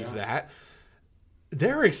to believe that.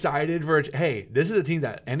 They're excited for, hey, this is a team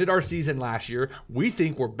that ended our season last year. We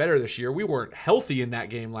think we're better this year. We weren't healthy in that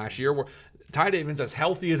game last year. Tidehaven's as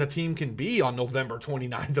healthy as a team can be on November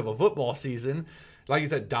 29th of a football season. Like you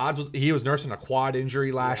said, Dodds was nursing a quad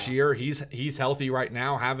injury last year. He's healthy right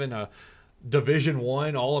now, having a Division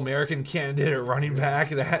I All-American candidate at running back.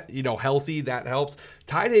 That healthy, that helps.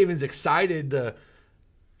 Tidehaven's excited to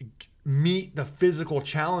meet the physical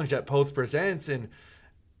challenge that Poth presents, and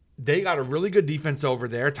they got a really good defense over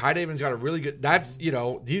there. Tidehaven's got a really good. That's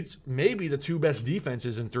these may be the two best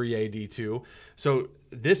defenses in 3A D2. So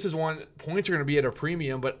this is one, points are going to be at a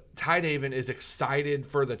premium, but Tidehaven is excited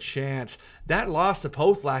for the chance. That loss to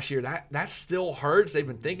Poth last year, that still hurts. They've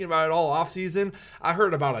been thinking about it all offseason. I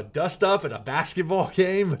heard about a dust-up at a basketball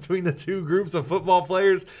game between the two groups of football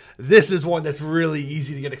players. This is one that's really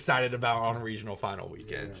easy to get excited about on regional final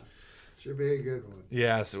weekends. Yeah. Should be a good one.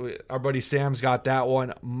 Yes, our buddy Sam's got that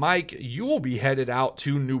one. Mike, you will be headed out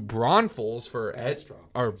to New Braunfels for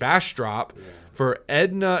Bastrop for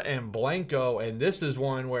Edna and Blanco, and this is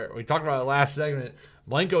one where we talked about it last segment.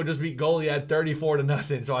 Blanco just beat Goliad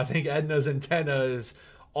 34-0, so I think Edna's antenna is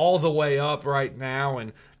all the way up right now.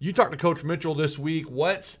 And you talked to Coach Mitchell this week.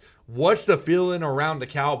 What's the feeling around the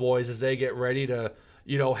Cowboys as they get ready to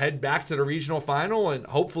head back to the regional final and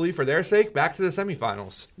hopefully for their sake back to the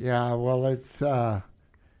semifinals? Yeah, well, it's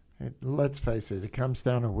let's face it, it comes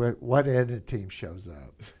down to what Edna team shows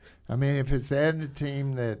up. I mean, if it's the Edna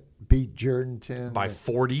team that beat Jordanton by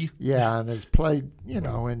 40, and has played,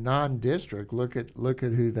 in non-district, look at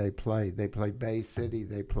who they played. They played Bay City,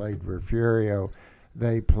 they played Refugio,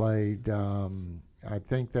 they played. I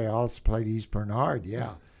think they also played East Bernard.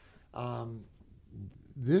 Yeah.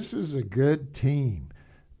 This is a good team,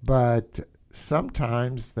 but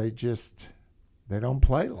sometimes they don't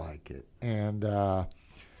play like it. And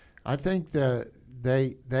I think that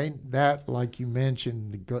that like you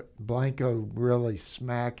mentioned, Blanco really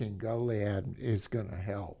smacking Goliad is going to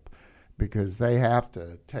help because they have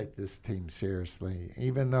to take this team seriously.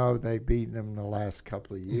 Even though they've beaten them the last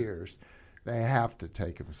couple of years, they have to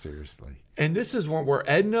take them seriously. And this is one where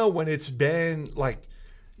Edna, when it's been like,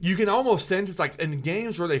 you can almost sense it's like in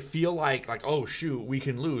games where they feel like oh shoot, we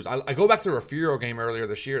can lose. I go back to the Refugio game earlier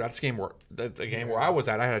this year. That's a game where I was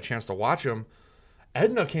at. I had a chance to watch them.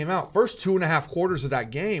 Edna came out first 2.5 quarters of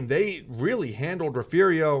that game. They really handled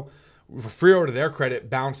Refugio. Refugio, to their credit,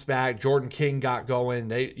 bounced back. Jordan King got going.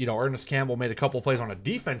 They, Ernest Campbell made a couple plays on the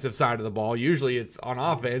defensive side of the ball. Usually it's on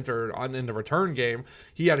offense or in the return game.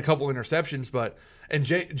 He had a couple interceptions, and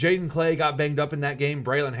Jaden Clay got banged up in that game.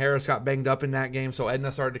 Braylon Harris got banged up in that game. So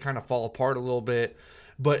Edna started to kind of fall apart a little bit.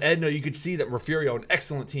 But Edna, you could see that Refugio, an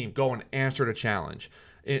excellent team, go and answer the challenge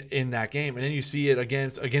in that game. And then you see it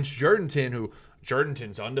against Jordanton, who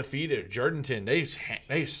Jordanton's undefeated. Jordanton,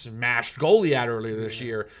 they smashed Goliad earlier this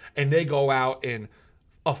year, and they go out in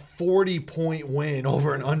a 40-point win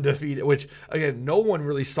over an undefeated, which, again, no one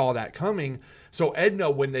really saw that coming. So Edna,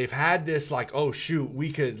 when they've had this like, oh, shoot,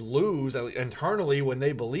 we could lose, internally when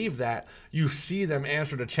they believe that, you see them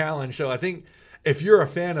answer the challenge. So I think if you're a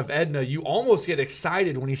fan of Edna, you almost get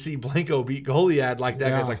excited when you see Blanco beat Goliad like that.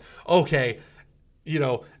 Yeah. It's like, okay,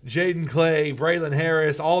 Jaden Clay, Braylon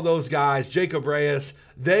Harris, all those guys, Jacob Reyes,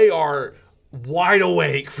 they are wide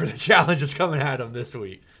awake for the challenge that's coming at them this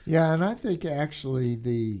week. Yeah, and I think actually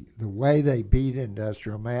the way they beat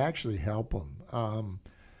Industrial may actually help them.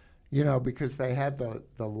 Because they had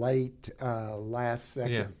the late last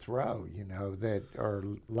second throw, that or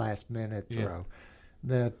last minute throw,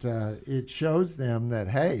 that it shows them that,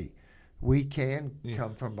 hey, we can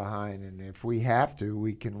come from behind, and if we have to,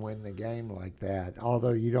 we can win the game like that.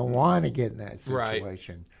 Although you don't want to get in that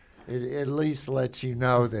situation. Right. It at least lets you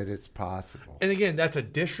know that it's possible. And again, that's a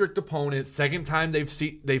district opponent. Second time they've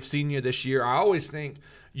seen you this year. I always think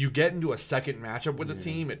you get into a second matchup with a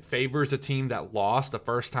team, it favors a team that lost the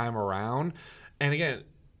first time around. And again,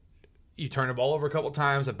 you turn the ball over a couple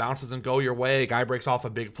times, it bounces and go your way, a guy breaks off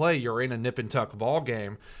a big play, you're in a nip and tuck ball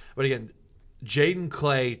game. But again, Jaden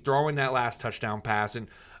Clay throwing that last touchdown pass and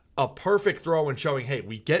a perfect throw and showing, hey,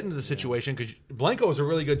 we get into the situation because Blanco is a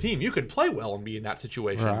really good team. You could play well and be in that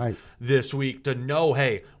situation this week to know,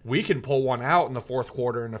 hey, we can pull one out in the fourth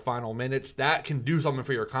quarter in the final minutes. That can do something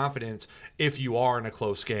for your confidence if you are in a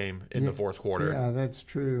close game in the fourth quarter. Yeah, that's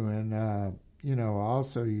true. And,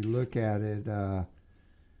 also you look at it,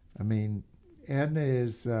 Edna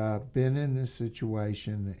has been in this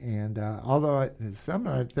situation, and although I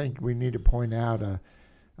think we need to point out,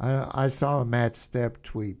 I saw a Matt Stepp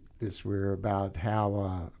tweet this year about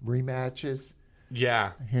how rematches.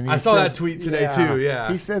 Yeah, And I saw that tweet today too. Yeah,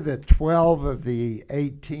 he said that 12 of the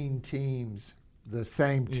 18 teams, the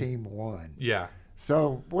same team won. Yeah.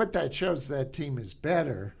 So what that shows, that team is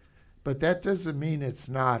better, but that doesn't mean it's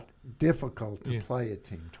not difficult to play a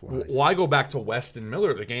team twice. Well, I go back to Weston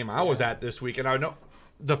Miller, the game I was at this week, and I know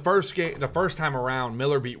the first time around,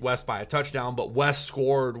 Miller beat West by a touchdown, but West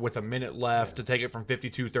scored with a minute left to take it from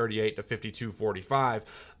 52-38 to 52-45.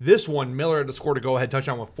 This one, Miller had to score to go-ahead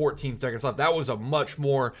touchdown with 14 seconds left. That was a much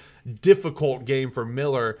more difficult game for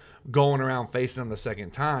Miller going around facing them the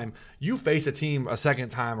second time. You face a team a second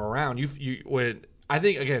time around. I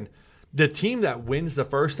think, again, the team that wins the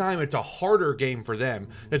first time, it's a harder game for them.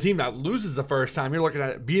 The team that loses the first time, you're looking at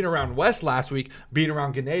it being around West last week, being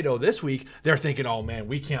around Ganado this week, they're thinking, oh, man,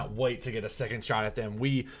 we can't wait to get a second shot at them.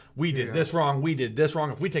 We did this wrong. We did this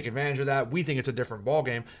wrong. If we take advantage of that, we think it's a different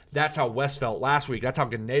ballgame. That's how West felt last week. That's how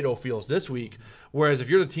Ganado feels this week. Whereas if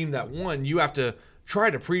you're the team that won, you have to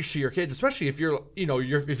try to preach to your kids, especially if you're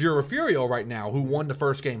Refugio right now, who won the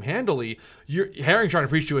first game handily. Herring's trying to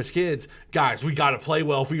preach to his kids, guys, we got to play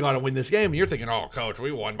well if we got to win this game. And you're thinking, oh, coach,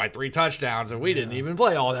 we won by 3 touchdowns and we didn't even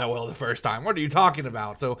play all that well the first time. What are you talking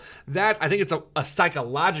about? So that, I think it's a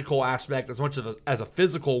psychological aspect as much as a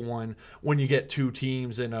physical one when you get two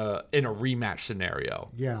teams in a rematch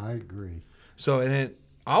scenario. Yeah, I agree. So, and then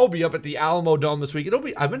I'll be up at the Alamo Dome this week.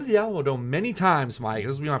 I've been to the Alamo Dome many times, Mike.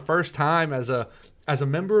 This will be my first time as a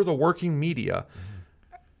member of the working media.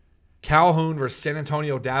 Calhoun versus San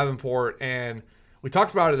Antonio Davenport, and we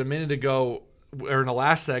talked about it a minute ago, or in the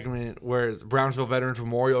last segment, where it's Brownsville Veterans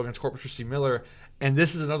Memorial against Corpus Christi Miller, and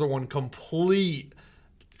this is another one completely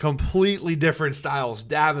different styles.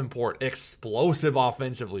 Davenport, explosive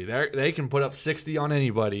offensively. They can put up 60 on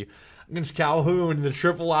anybody. Against Calhoun, the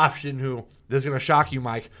triple option, who, this is going to shock you,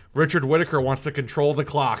 Mike, Richard Whitaker wants to control the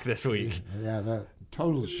clock this week. Yeah, that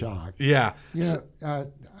total shock. Yeah.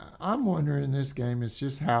 I'm wondering in this game is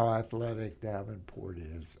just how athletic Davenport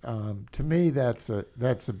is. To me, that's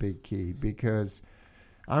a big key, because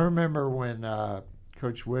I remember when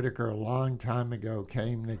Coach Whitaker a long time ago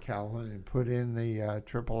came to Calhoun and put in the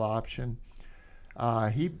triple option.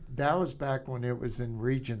 That was back when it was in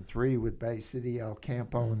Region 3 with Bay City, El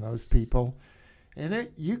Campo, and those people.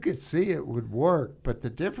 And you could see it would work, but the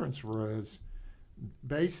difference was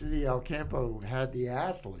Bay City, El Campo had the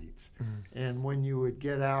athletes. And when you would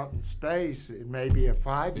get out in space, it may be a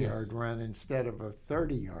 5-yard run instead of a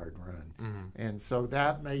 30-yard run. And so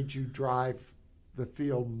that made you drive the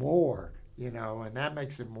field more, and that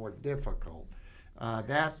makes it more difficult.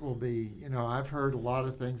 That will be, I've heard a lot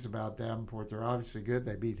of things about Davenport. They're obviously good.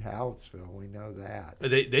 They beat Hallettsville. We know that.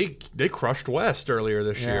 They crushed West earlier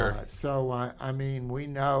this year. So, we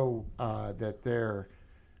know that they're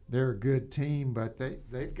a good team, but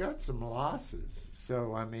they've got some losses.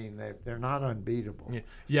 So, they're not unbeatable.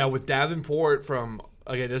 Yeah, with Davenport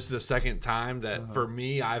again, this is the second time that for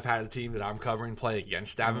me, I've had a team that I'm covering play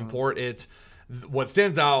against Davenport. It's what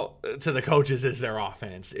stands out to the coaches is their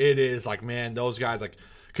offense. It is like, man, those guys,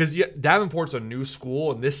 because Davenport's a new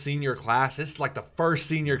school, and this senior class, this is like the first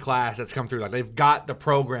senior class that's come through. Like, they've got the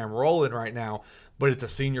program rolling right now, but it's a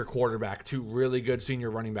senior quarterback, 2 really good senior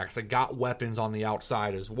running backs. They got weapons on the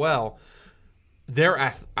outside as well.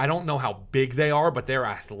 I don't know how big they are, but they're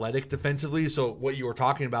athletic defensively. So what you were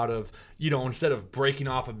talking about of, instead of breaking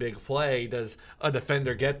off a big play, does a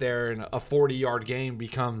defender get there and a 40-yard game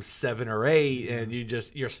becomes 7 or 8, and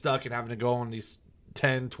you're stuck in having to go on these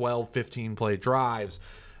 10, 12, 15 play drives.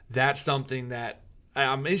 That's something that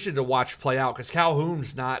I'm interested to watch play out, because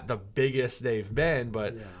Calhoun's not the biggest they've been,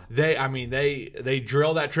 but they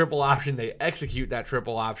drill that triple option, they execute that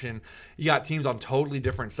triple option. You got teams on totally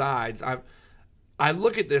different sides. I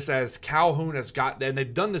look at this as Calhoun has got, and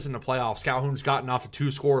they've done this in the playoffs, Calhoun's gotten off to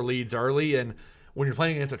 2-score leads early, and when you're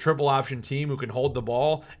playing against a triple option team who can hold the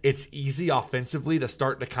ball, it's easy offensively to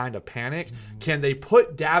start to kind of panic. Can they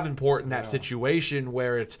put Davenport in that situation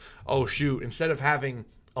where it's, oh shoot, instead of having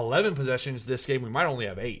 11 possessions this game, we might only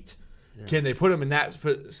have 8. Can they put them in that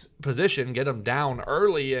position, get them down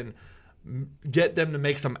early, and get them to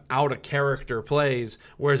make some out-of-character plays?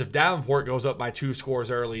 Whereas if Davenport goes up by 2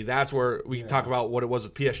 scores early, that's where we can talk about what it was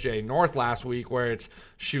with PSJ North last week, where it's,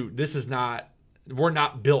 shoot, we're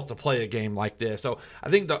not built to play a game like this. So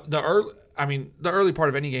I think the early part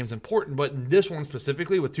of any game is important, but in this one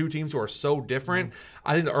specifically, with 2 teams who are so different,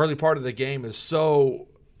 I think the early part of the game is so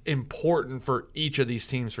important for each of these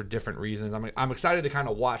teams for different reasons. I'm excited to kind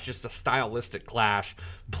of watch just a stylistic clash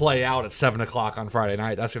play out at 7 o'clock on Friday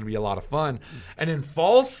night. That's going to be a lot of fun. And in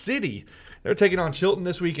Falls City, they're taking on Chilton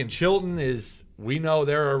this week, and Chilton is we know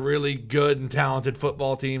they're a really good and talented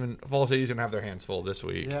football team, and Fall City's going to have their hands full this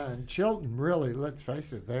week. Yeah, and Chilton, really, let's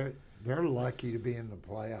face it, they're lucky to be in the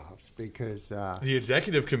playoffs because the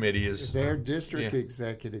executive committee is their district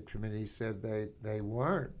executive committee said they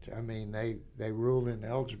weren't. I mean, they ruled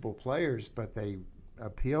ineligible players, but they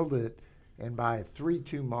appealed it, and by a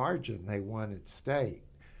 3-2 margin, they won at state.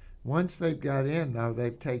 Once they've got in, though,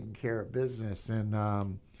 they've taken care of business.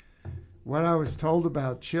 And what I was told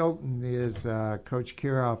about Chilton is Coach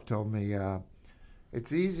Kiroff told me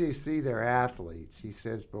it's easy to see their athletes. He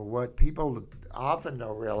says, but what people often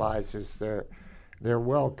don't realize is they're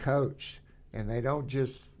well coached, and they don't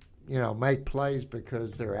just make plays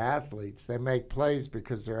because they're athletes. They make plays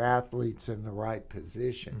because they're athletes in the right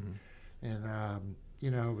position. Mm-hmm. And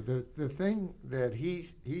the thing that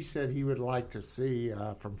he said he would like to see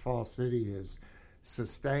from Fall City is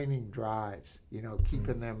sustaining drives,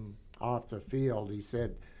 keeping them off the field. He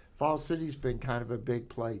said Fall City's been kind of a big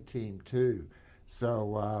play team too,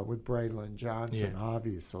 so with Braylon Johnson,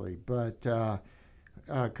 obviously. But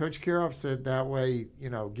Coach Kiroff said that way,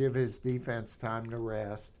 give his defense time to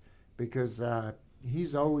rest because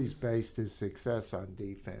he's always based his success on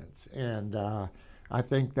defense. And I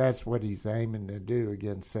think that's what he's aiming to do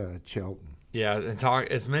against Chilton. Yeah, and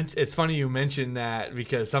it's funny you mentioned that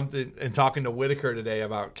because talking to Whitaker today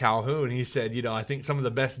about Calhoun, he said, I think some of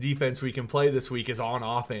the best defense we can play this week is on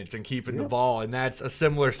offense and keeping the ball, and that's a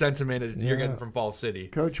similar sentiment as you're getting from Fall City.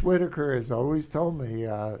 Coach Whitaker has always told me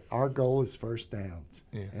our goal is first downs,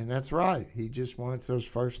 and that's right. He just wants those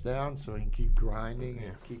first downs so he can keep grinding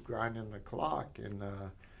and keep grinding the clock. And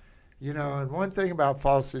and one thing about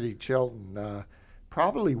Fall City Chilton,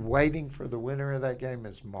 probably waiting for the winner of that game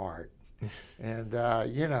is Mart. And,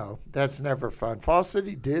 that's never fun. Fall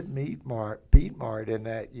City did beat Mart in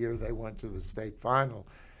that year they went to the state final.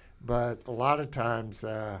 But a lot of times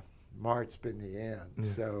Mart's been the end. Yeah.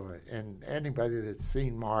 So, and anybody that's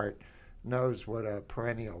seen Mart knows what a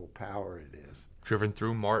perennial power it is. Driven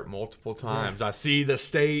through Mart multiple times. I see the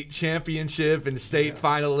state championship and state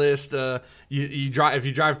finalist. If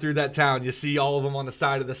you drive through that town, you see all of them on the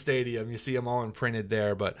side of the stadium. You see them all imprinted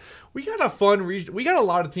there. But we got a fun we got a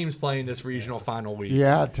lot of teams playing this regional final week.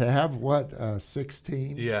 Yeah, to have 6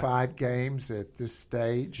 teams, 5 games at this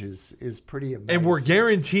stage is pretty amazing. And we're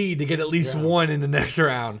guaranteed to get at least one in the next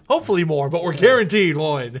round. Hopefully more, but we're guaranteed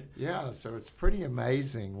one. Yeah, so it's pretty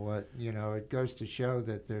amazing what it goes to show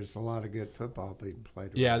that there's a lot of good football being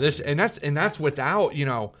played. Yeah, that's without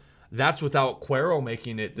that's without Cuero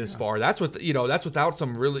making it this far. That's without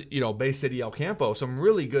some really Bay City El Campo, some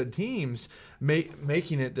really good teams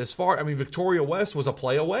making it this far. I mean, Victoria West was a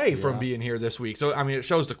play away from being here this week. So I mean, it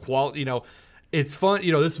shows the quality. It's fun.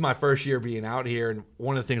 This is my first year being out here, and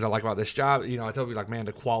one of the things I like about this job, I tell people man,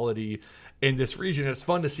 the quality in this region. It's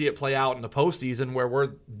fun to see it play out in the postseason where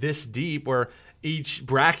we're this deep, where each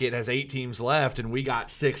bracket has 8 teams left, and we got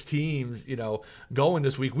 6 teams, going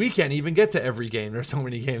this week. We can't even get to every game. There's so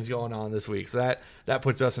many games going on this week. So that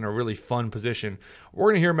puts us in a really fun position. We're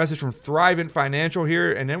going to hear a message from Thrivent Financial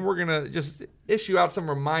here, and then we're going to just issue out some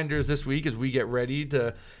reminders this week as we get ready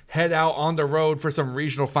to head out on the road for some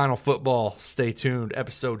regional final football. Stay tuned.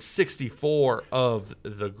 Episode 64 of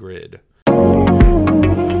The Grid.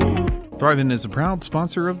 Thrivent is a proud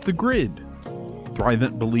sponsor of The Grid.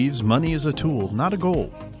 Thrivent believes money is a tool, not a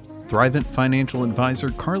goal. Thrivent financial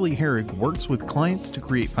advisor Carly Herrig works with clients to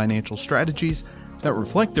create financial strategies that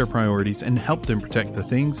reflect their priorities and help them protect the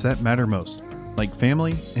things that matter most, like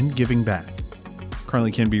family and giving back.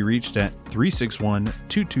 Carly can be reached at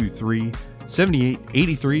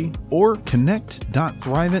 361-223-7883 or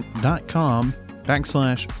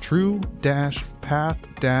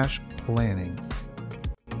connect.thrivent.com/true-path-planning.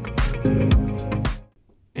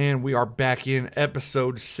 And we are back in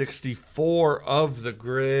episode 64 of The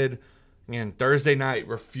Grid. And Thursday night,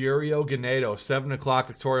 Refugio Ganado, 7 o'clock,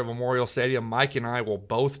 Victoria Memorial Stadium. Mike and I will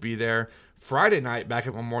both be there. Friday night, back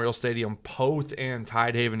at Memorial Stadium, Poth and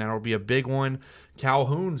Tidehaven. That'll be a big one.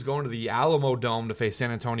 Calhoun's going to the Alamo Dome to face San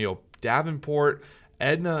Antonio Davenport.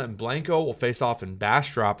 Edna and Blanco will face off in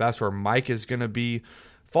Bastrop. That's where Mike is going to be.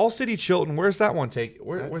 Fall City Chilton, where's that one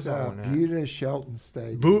where's that one at? Buda Shelton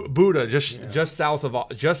Stadium. Buda, just south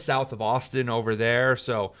of Austin over there.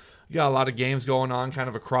 So you got a lot of games going on kind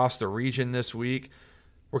of across the region this week.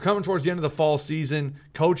 We're coming towards the end of the fall season.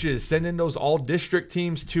 Coaches, send in those all-district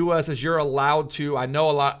teams to us as you're allowed to. I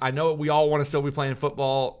know we all want to still be playing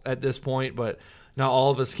football at this point, but not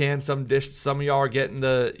all of us can. Some of y'all are getting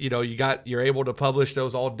you're able to publish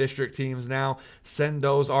those all-district teams now. Send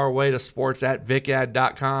those our way to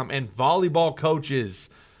sports@vicad.com. And volleyball coaches,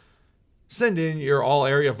 send in your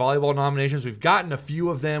all-area volleyball nominations. We've gotten a few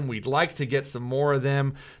of them. We'd like to get some more of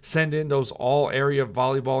them. Send in those all-area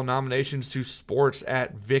volleyball nominations to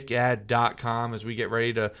sports@vicad.com as we get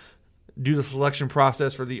ready to do the selection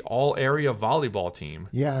process for the all-area volleyball team.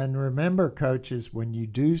 Yeah, and remember, coaches, when you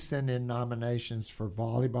do send in nominations for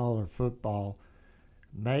volleyball or football,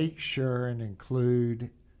 make sure and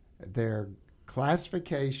include their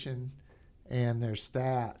classification and their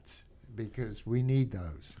stats, because we need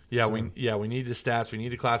those. Yeah, we need the stats. We need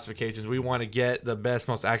the classifications. We want to get the best,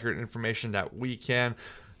 most accurate information that we can.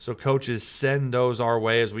 So coaches, send those our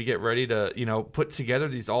way as we get ready to, put together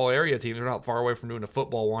these all-area teams. We're not far away from doing a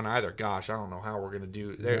football one either. Gosh, I don't know how we're going to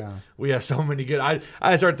do there. Yeah. We have so many good. I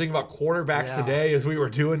started thinking about quarterbacks today as we were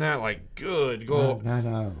doing that. Like, good goal. I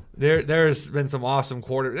know. There's been some awesome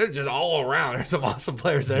They're just all around. There's some awesome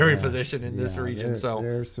players at every position in this region.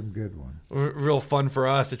 There's some good ones. Real fun for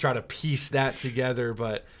us to try to piece that together.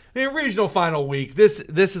 But the regional final week, this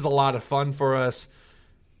is a lot of fun for us.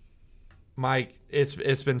 Mike,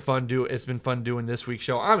 it's been fun doing this week's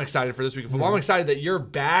show. I'm excited for this week of football. I'm excited that you're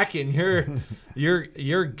back and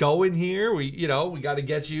you're going here. We got to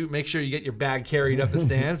get you, make sure you get your bag carried up the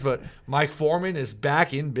stands. But Mike Foreman is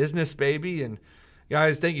back in business, baby. And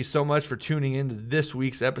guys, thank you so much for tuning in to this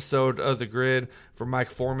week's episode of The Grid. For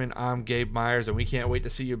Mike Foreman, I'm Gabe Myers, and we can't wait to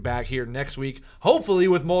see you back here next week, hopefully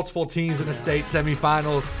with multiple teams in the state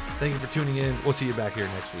semifinals. Thank you for tuning in. We'll see you back here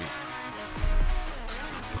next week.